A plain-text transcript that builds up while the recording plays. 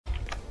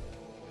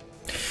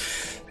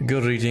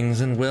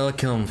Greetings and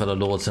welcome, fellow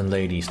lords and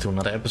ladies, to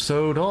another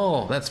episode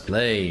of Let's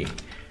Play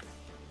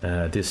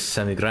this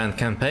semi-grand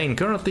campaign,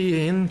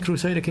 currently in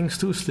Crusader Kings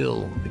 2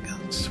 still,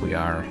 because we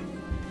are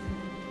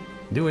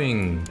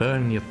doing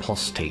Burn the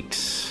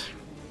Apostates.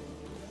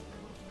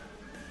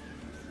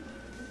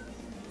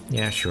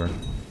 Yeah, sure.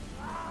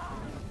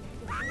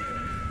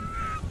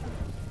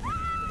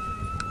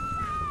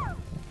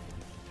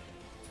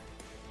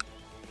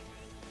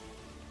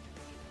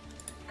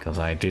 Because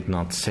I did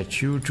not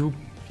set you to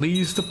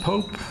please the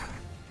Pope.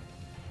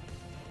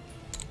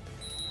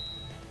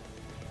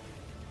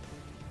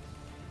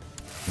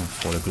 And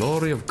for the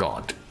glory of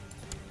God.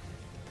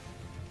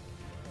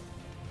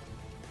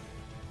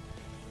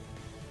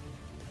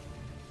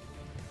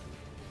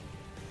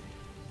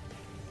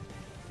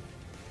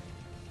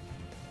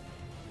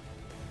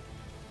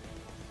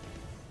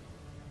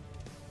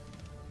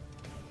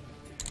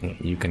 Yeah,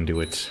 you can do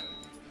it.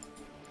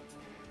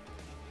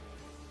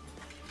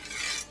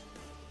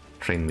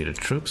 Train me the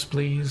troops,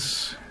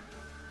 please.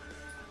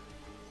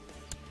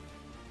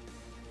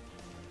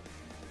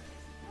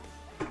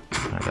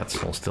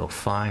 That's all still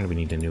fine. We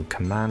need a new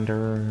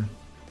commander.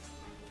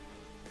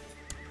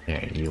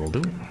 Yeah, you'll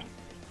do.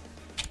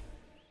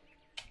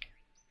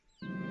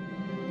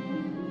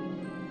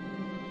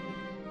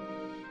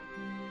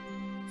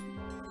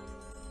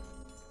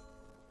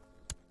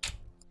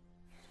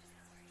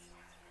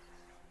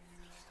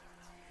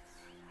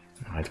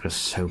 It was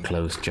so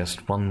close.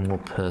 Just one more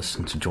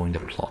person to join the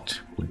plot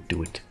would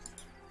do it.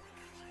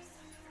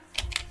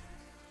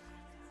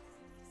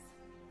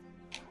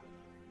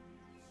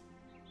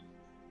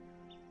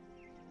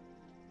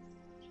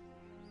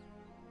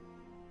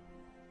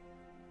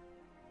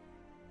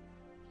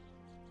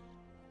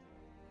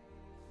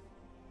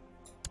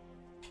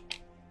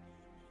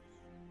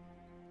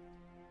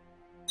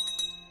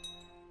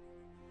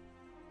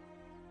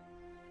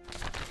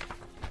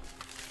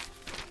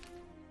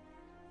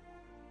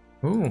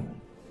 Ooh.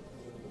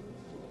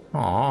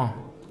 Aww.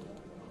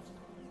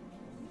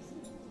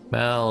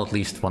 Well, at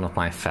least one of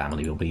my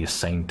family will be a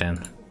saint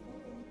then.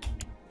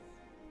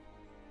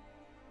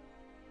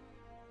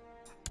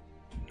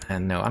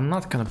 And no, I'm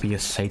not gonna be a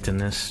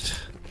Satanist.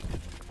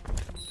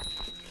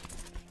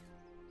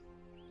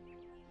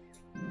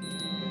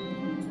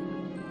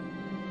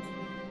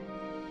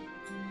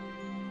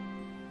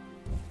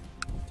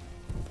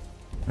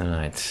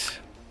 Alright.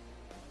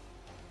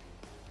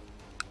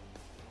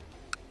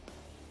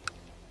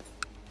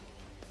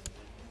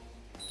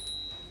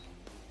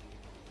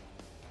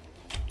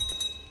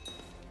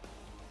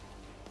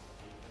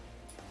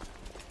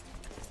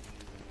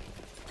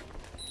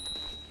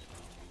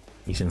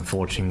 He's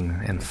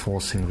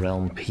enforcing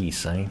realm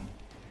peace, eh?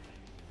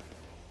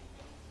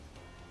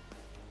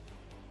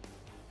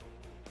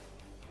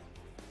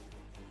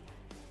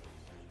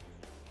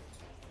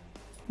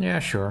 Yeah,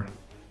 sure.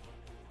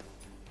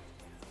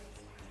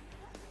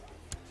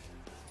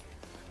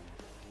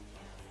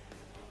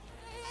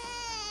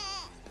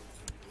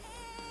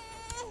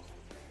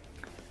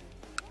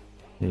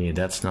 Yeah,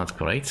 that's not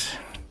great.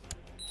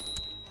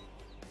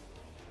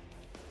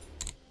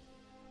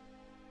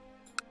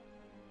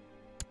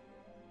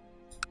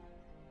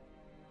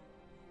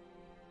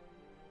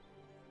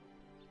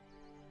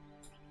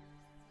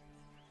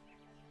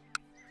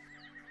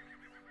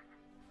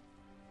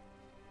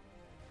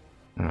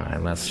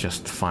 Alright, let's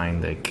just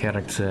find a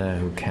character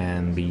who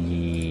can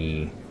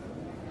be...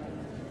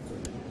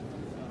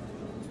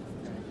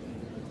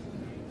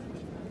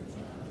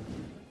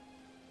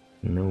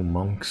 No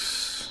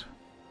monks.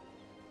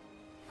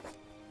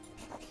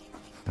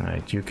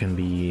 Alright, you can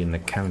be in the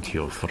county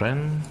of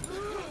Rennes.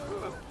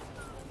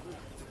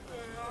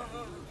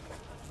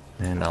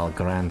 And I'll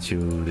grant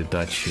you the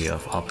duchy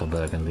of Upper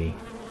Burgundy.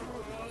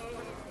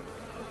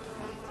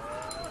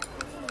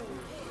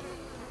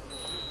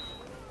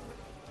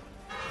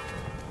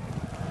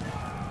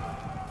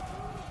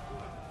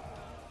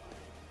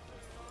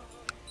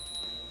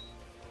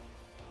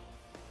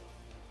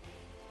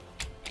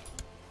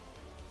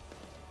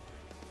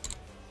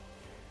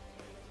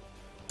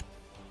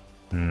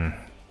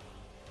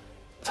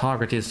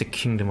 Target is the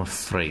Kingdom of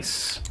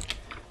Thrace.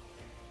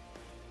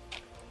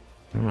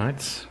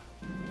 Alright.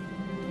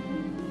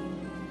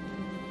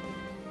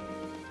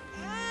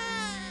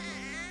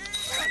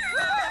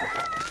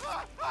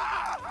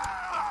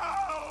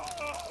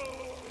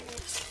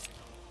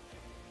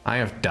 I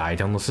have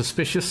died under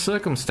suspicious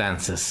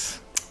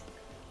circumstances.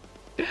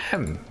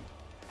 Damn.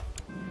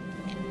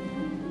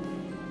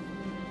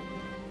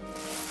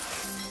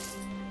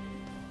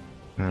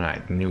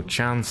 Alright, new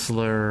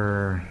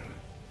Chancellor.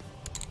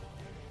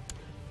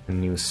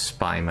 New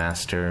Spy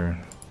Master.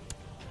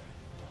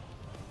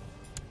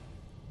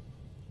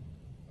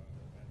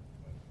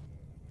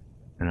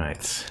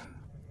 Right.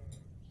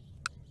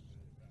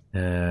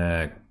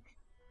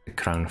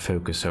 Crown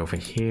focus over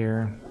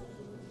here.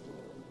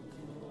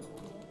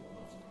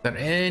 Are there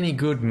any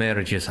good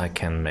marriages I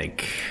can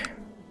make?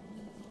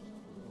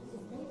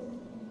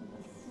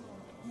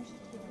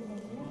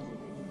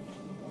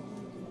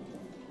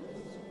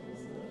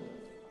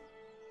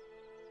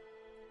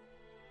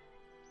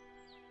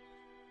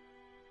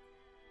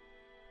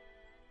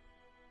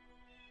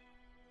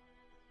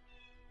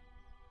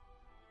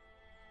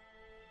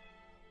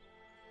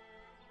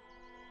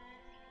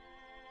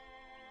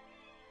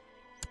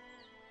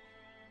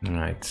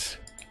 Right.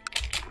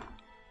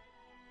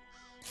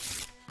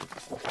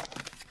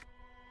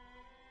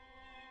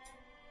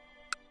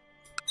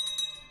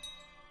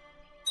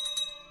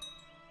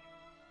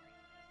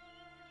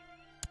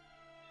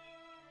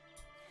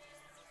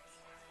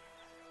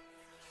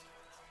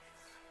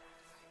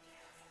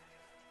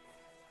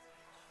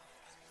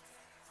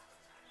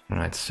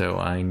 Right, so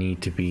I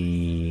need to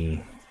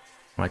be...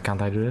 Why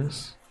can't I do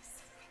this?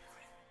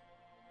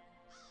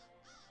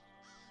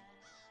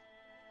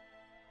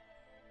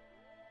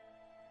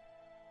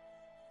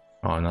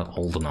 Oh, I'm not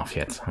old enough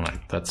yet.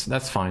 Alright,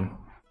 that's fine.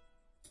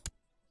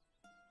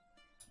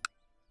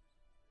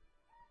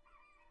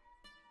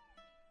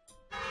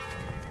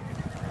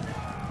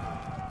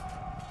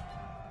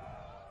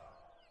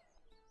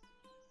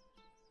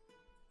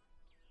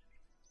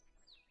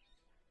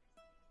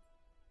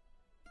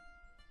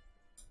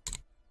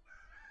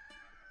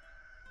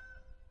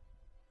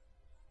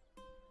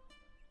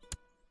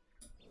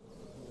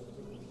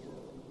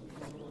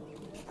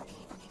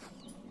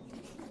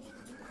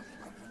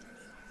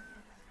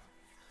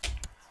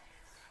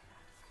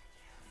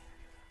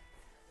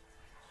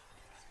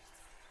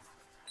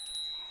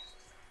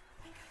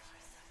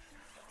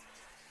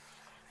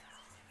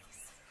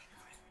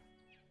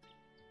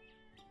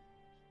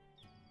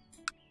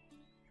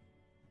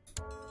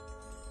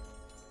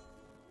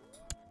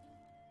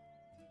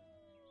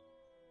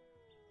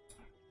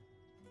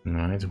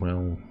 Right,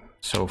 well,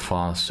 so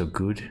far so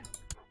good.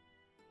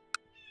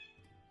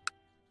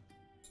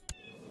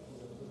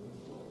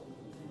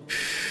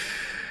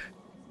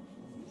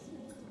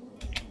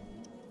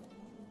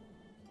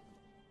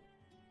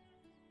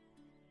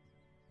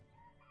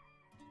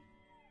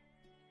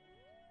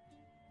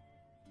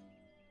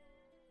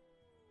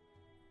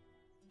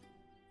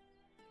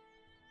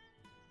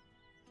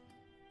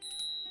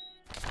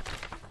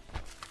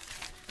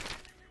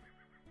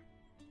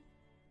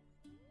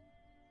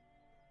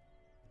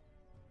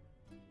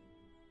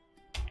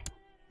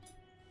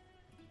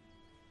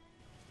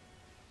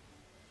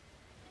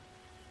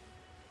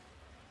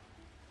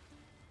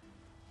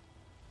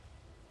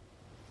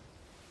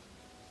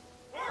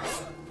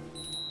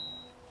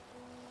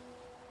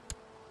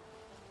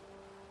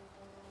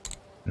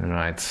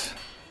 Right.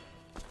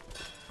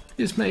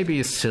 This may be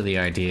a silly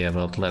idea,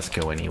 but let's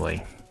go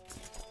anyway.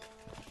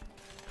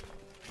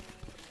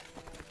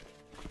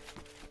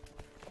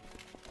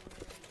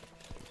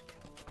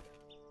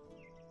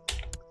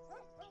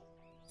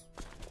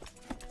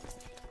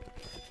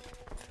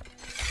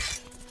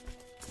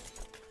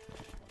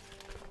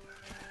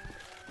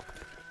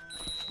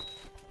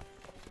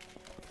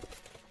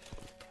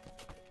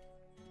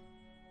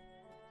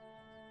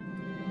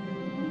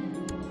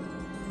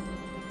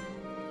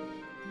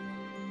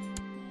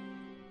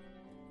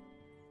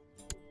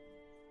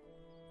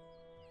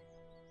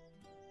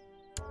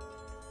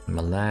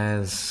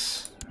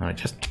 Malaise. Alright,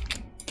 just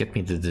get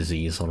me the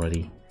disease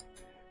already.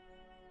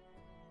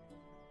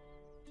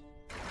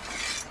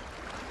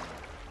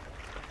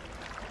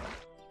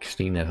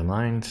 Actually, never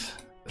mind.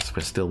 So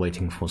we're still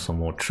waiting for some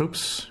more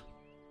troops.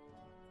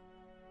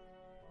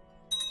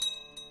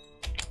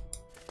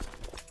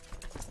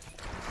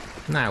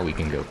 Now we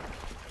can go.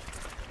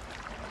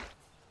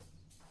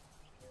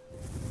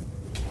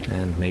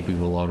 And maybe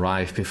we'll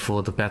arrive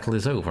before the battle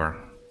is over.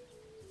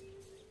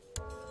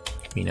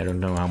 I mean, I don't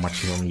know how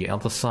much is on the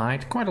other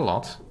side. Quite a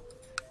lot.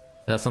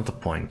 That's not the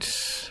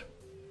point.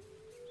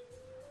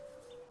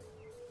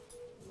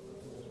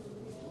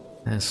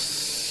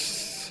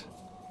 As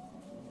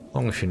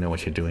long as you know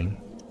what you're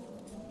doing.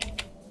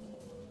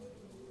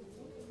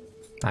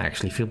 I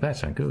actually feel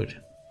better.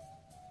 Good.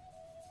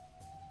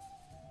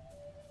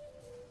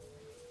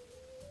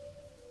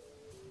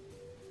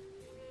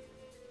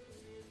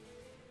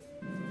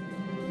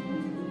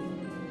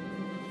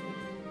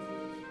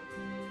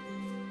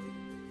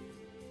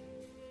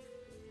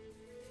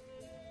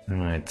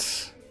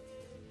 Right.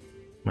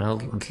 Well,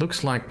 it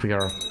looks like we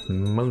are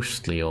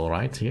mostly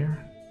alright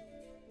here.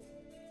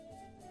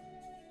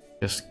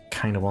 Just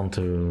kind of want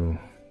to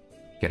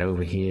get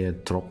over here,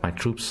 drop my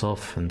troops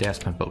off, and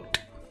there's my boat.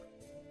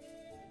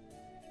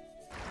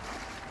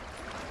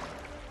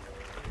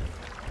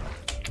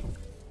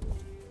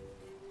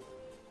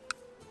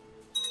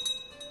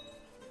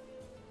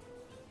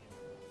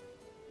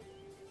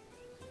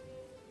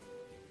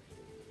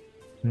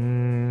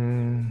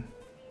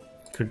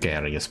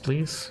 Gregarious,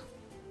 please.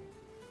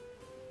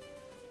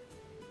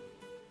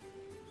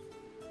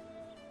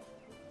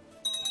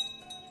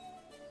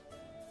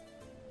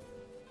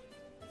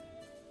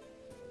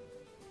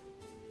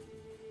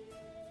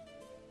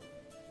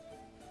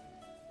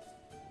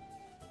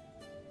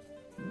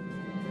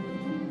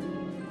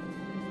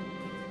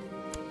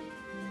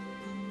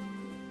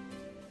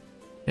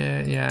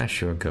 Yeah,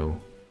 sure, go.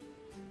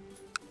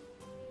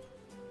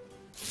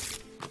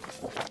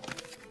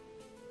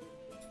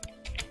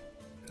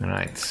 All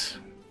right.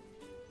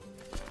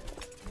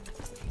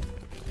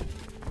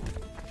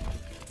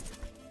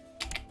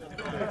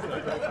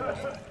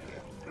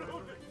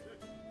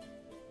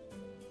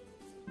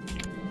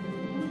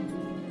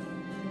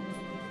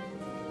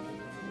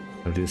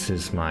 So this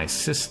is my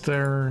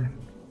sister.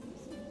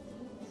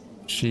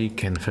 She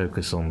can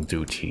focus on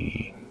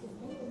duty.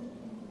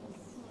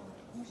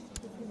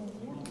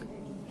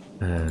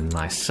 And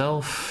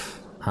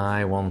myself,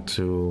 I want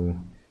to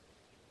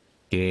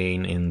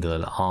gain in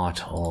the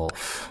art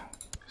of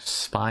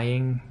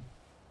spying.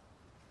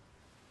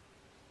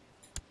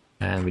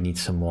 And we need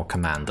some more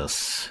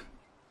commanders.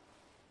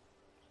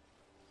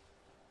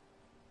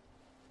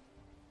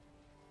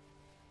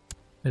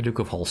 The Duke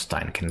of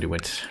Holstein can do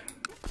it.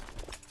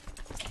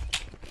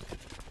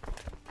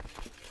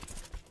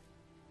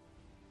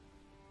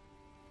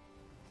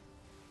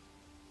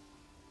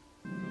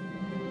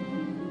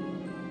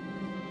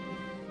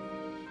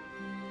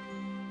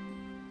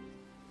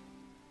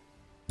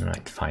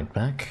 Alright, fight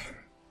back.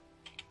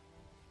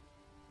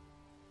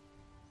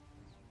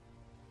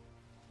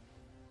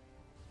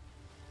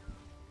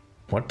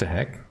 What the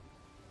heck?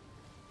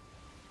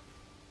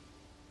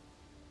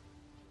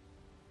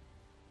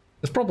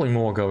 There's probably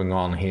more going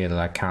on here that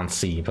I can't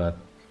see, but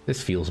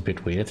this feels a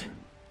bit weird.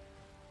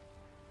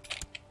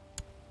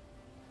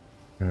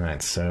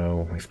 Alright,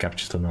 so we've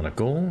captured another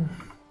goal.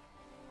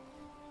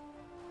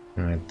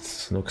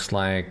 Alright, looks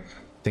like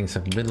things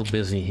are a little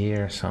busy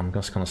here, so I'm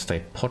just gonna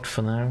stay put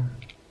for now.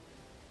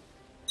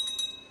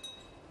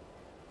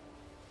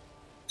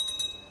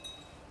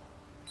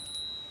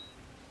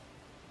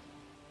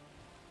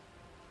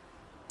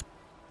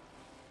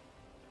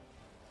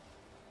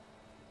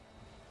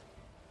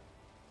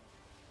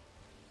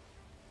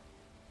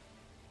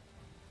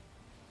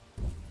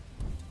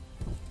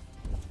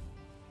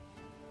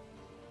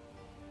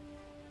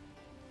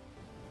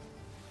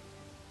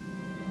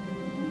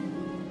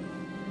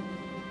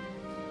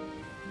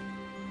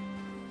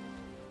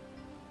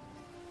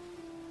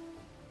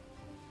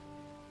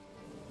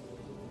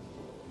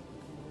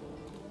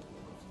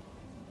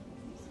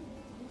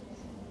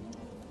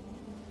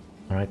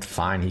 Alright,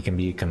 fine, he can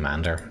be a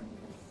commander.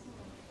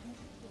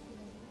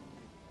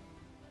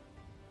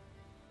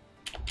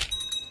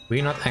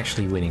 We're not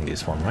actually winning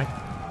this one, right?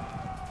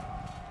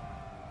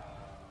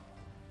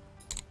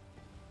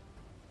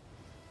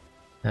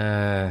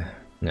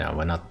 No,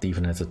 we're not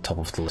even at the top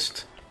of the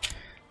list.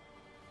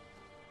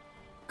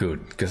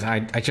 Good, because I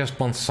just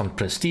want some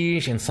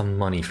prestige and some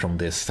money from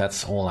this.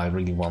 That's all I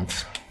really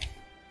want.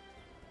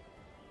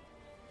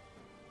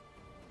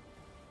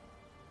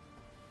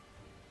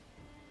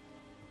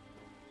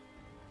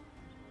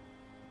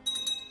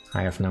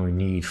 I have no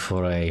need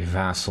for a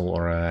vassal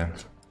or a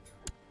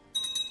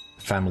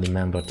family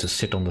member to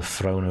sit on the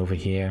throne over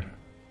here.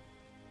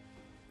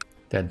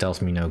 That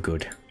does me no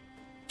good.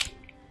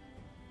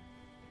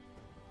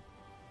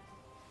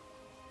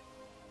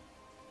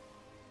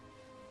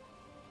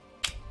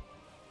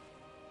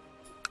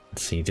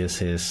 Let's see, this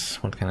is...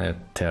 what kind of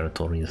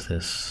territory is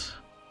this?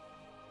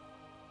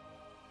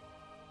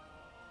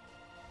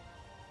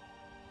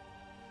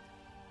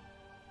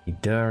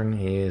 Dern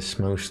is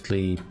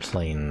mostly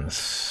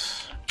plains.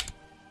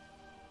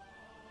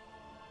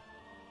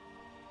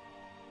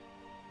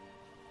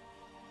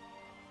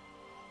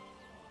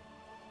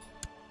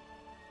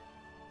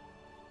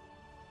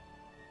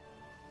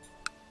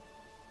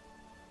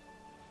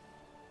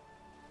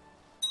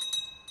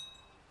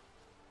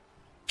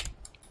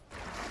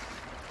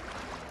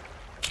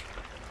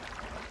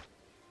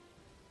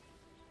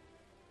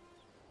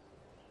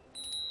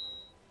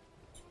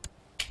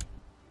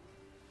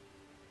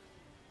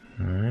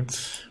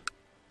 Alright.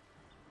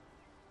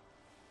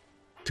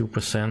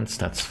 2%,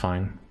 that's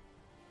fine.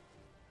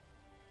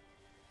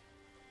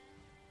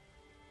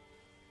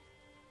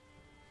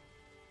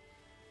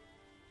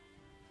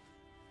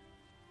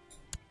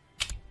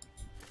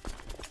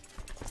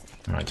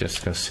 Alright,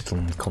 just go sit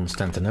on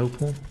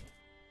Constantinople.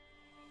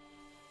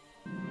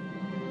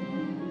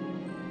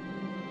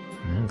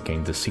 And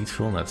gain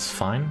deceitful, that's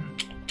fine.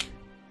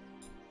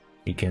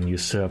 We can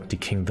usurp the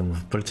Kingdom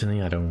of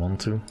Brittany, I don't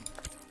want to.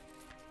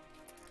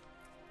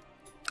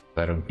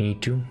 I don't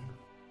need to.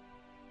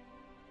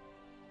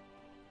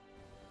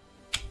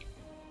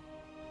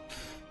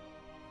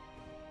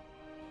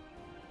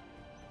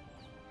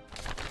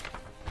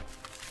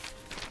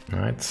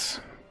 Alright.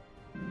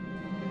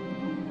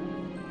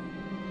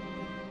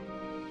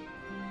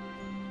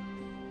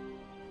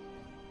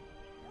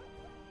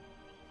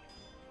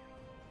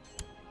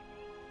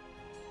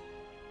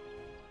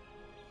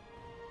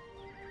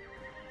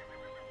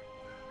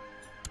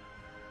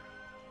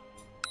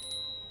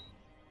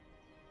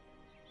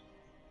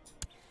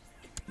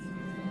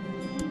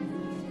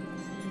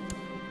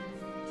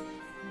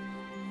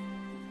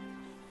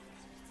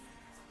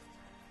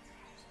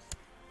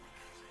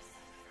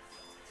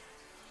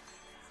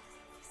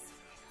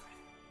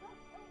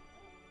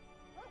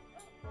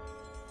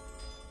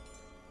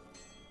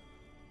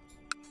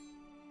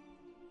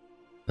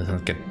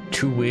 Doesn't get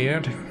too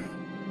weird.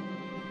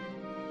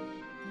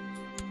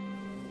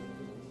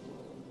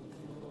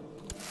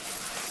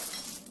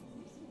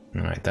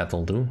 Alright,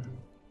 that'll do.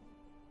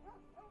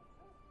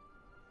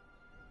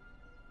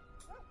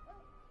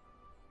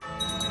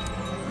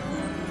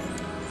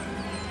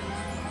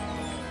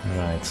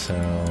 Right, so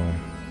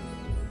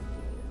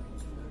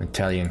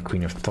Italian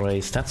Queen of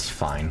Thrace, that's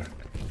fine.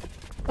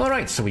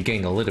 Alright, so we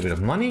gained a little bit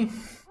of money.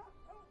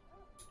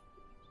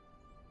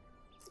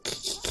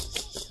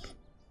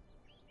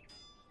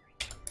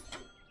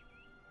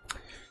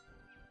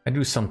 I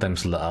do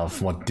sometimes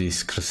love what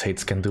these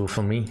Crusades can do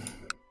for me.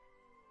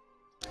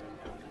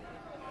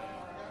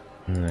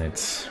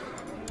 Right.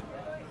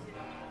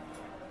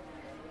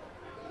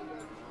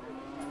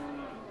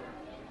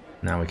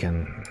 Now we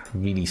can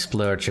really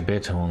splurge a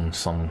bit on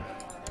some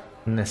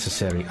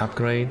necessary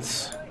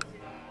upgrades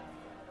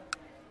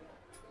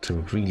to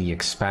really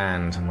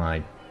expand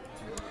my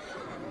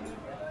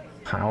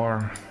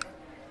power,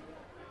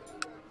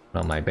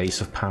 well, my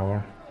base of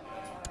power.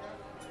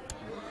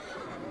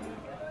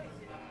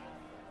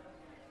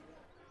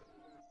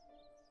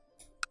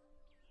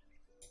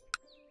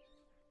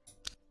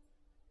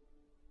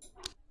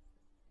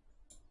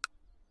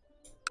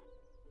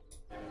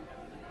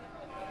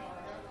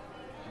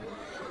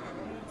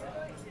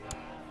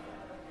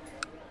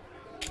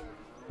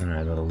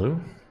 Alright, that'll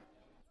do.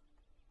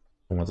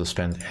 I want to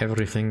spend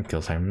everything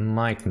because I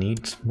might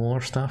need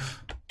more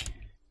stuff.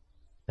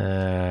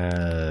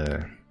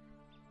 Is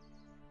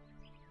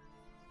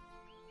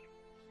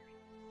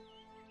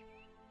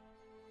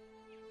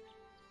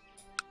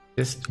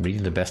this really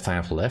the best I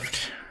have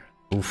left?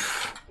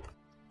 Oof.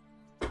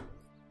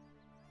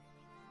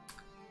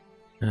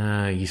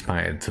 He's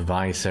my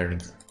advisor.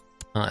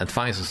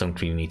 Advisors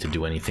don't really need to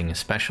do anything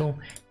special.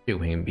 You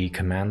can be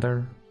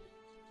commander.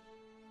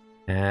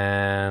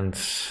 And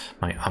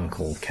my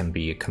uncle can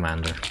be a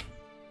commander.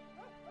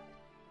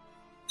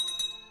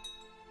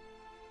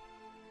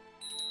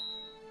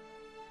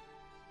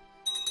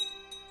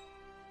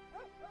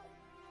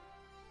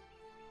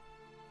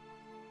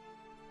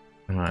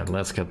 Alright,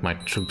 let's get my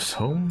troops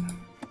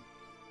home.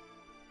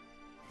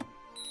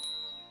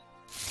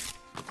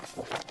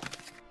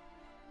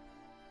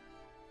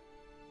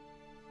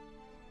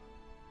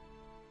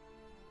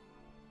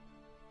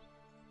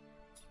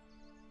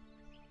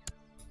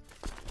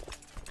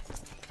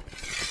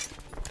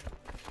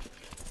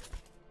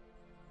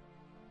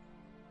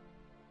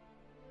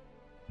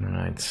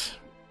 Right.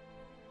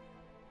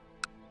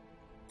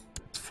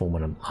 Let's form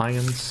an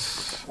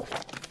alliance.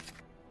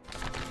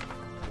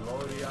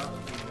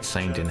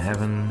 Saint in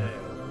heaven.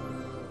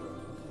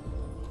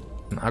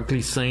 An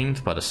ugly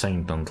saint, but a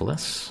saint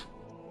nonetheless.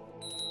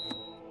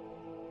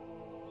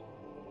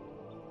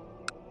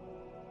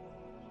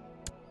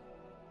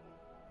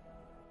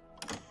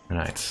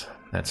 Right,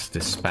 let's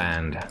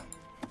disband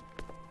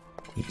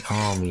the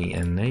army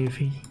and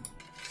navy.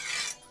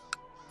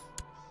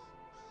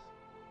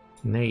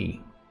 Nay.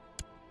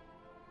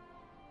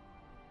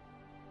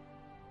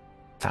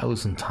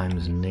 1,000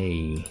 times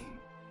nay.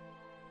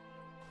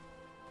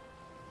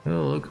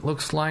 Oh,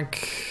 looks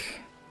like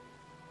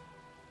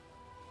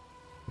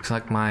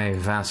my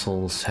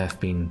vassals have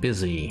been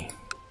busy.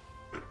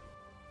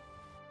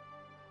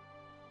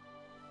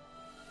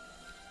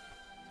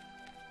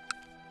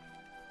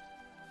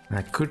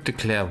 I could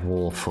declare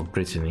war for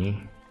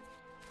Brittany.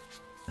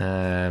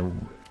 I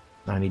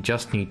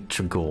just need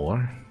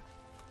Tregor.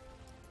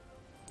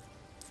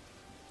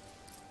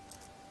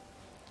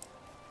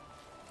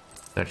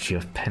 Duchy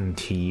of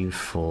Pentive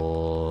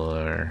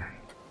for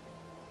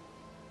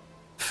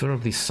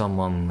preferably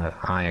someone that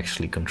I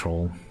actually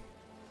control.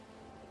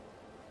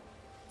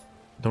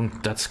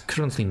 That's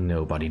currently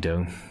nobody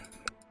though.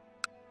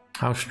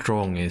 How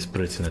strong is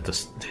Britain at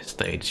this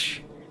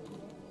stage?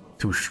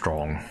 Too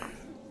strong.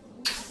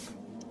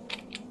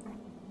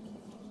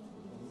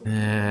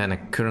 And I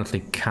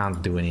currently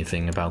can't do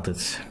anything about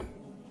it.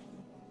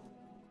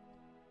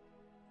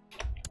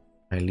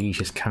 My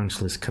liege's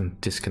council is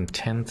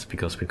discontent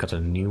because we've got a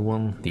new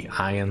one, the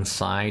Iron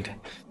Side.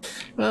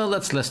 Well,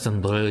 that's less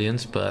than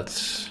brilliant,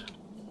 but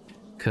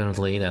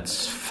currently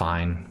that's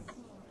fine.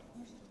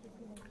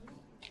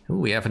 Ooh,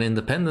 we have an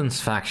independence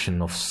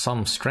faction of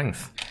some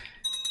strength.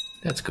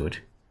 That's good.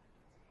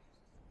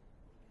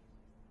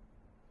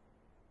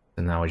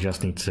 And now I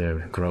just need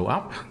to grow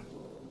up.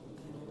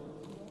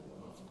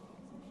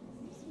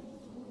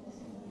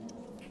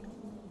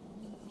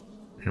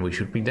 And we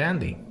should be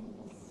dandy.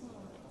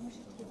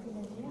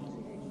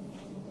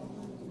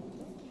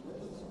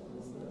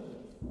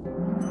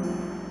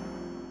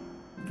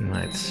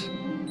 Right.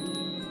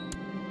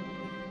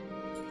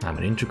 I'm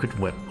an intricate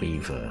web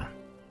weaver.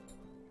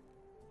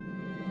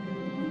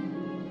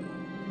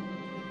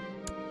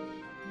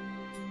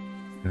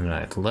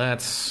 Right,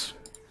 let's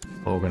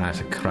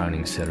organize a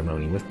crowning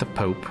ceremony with the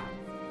Pope.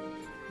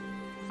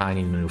 I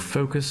need a new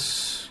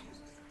focus.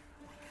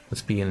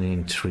 Let's be an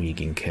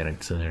intriguing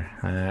character.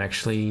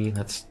 Actually,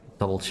 let's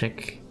double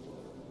check.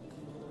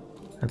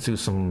 Let's do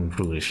some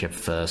rulership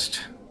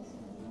first.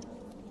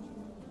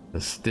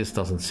 This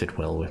doesn't sit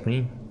well with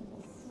me.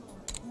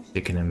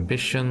 Pick an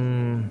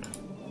ambition,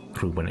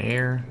 prove an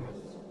heir.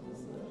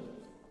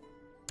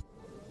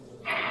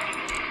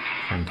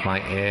 And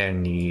my heir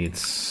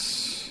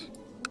needs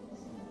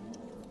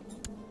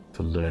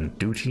to learn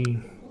duty.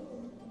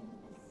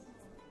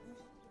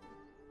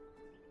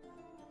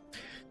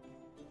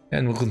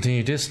 And we'll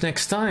continue this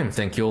next time.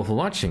 Thank you all for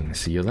watching.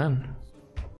 See you then.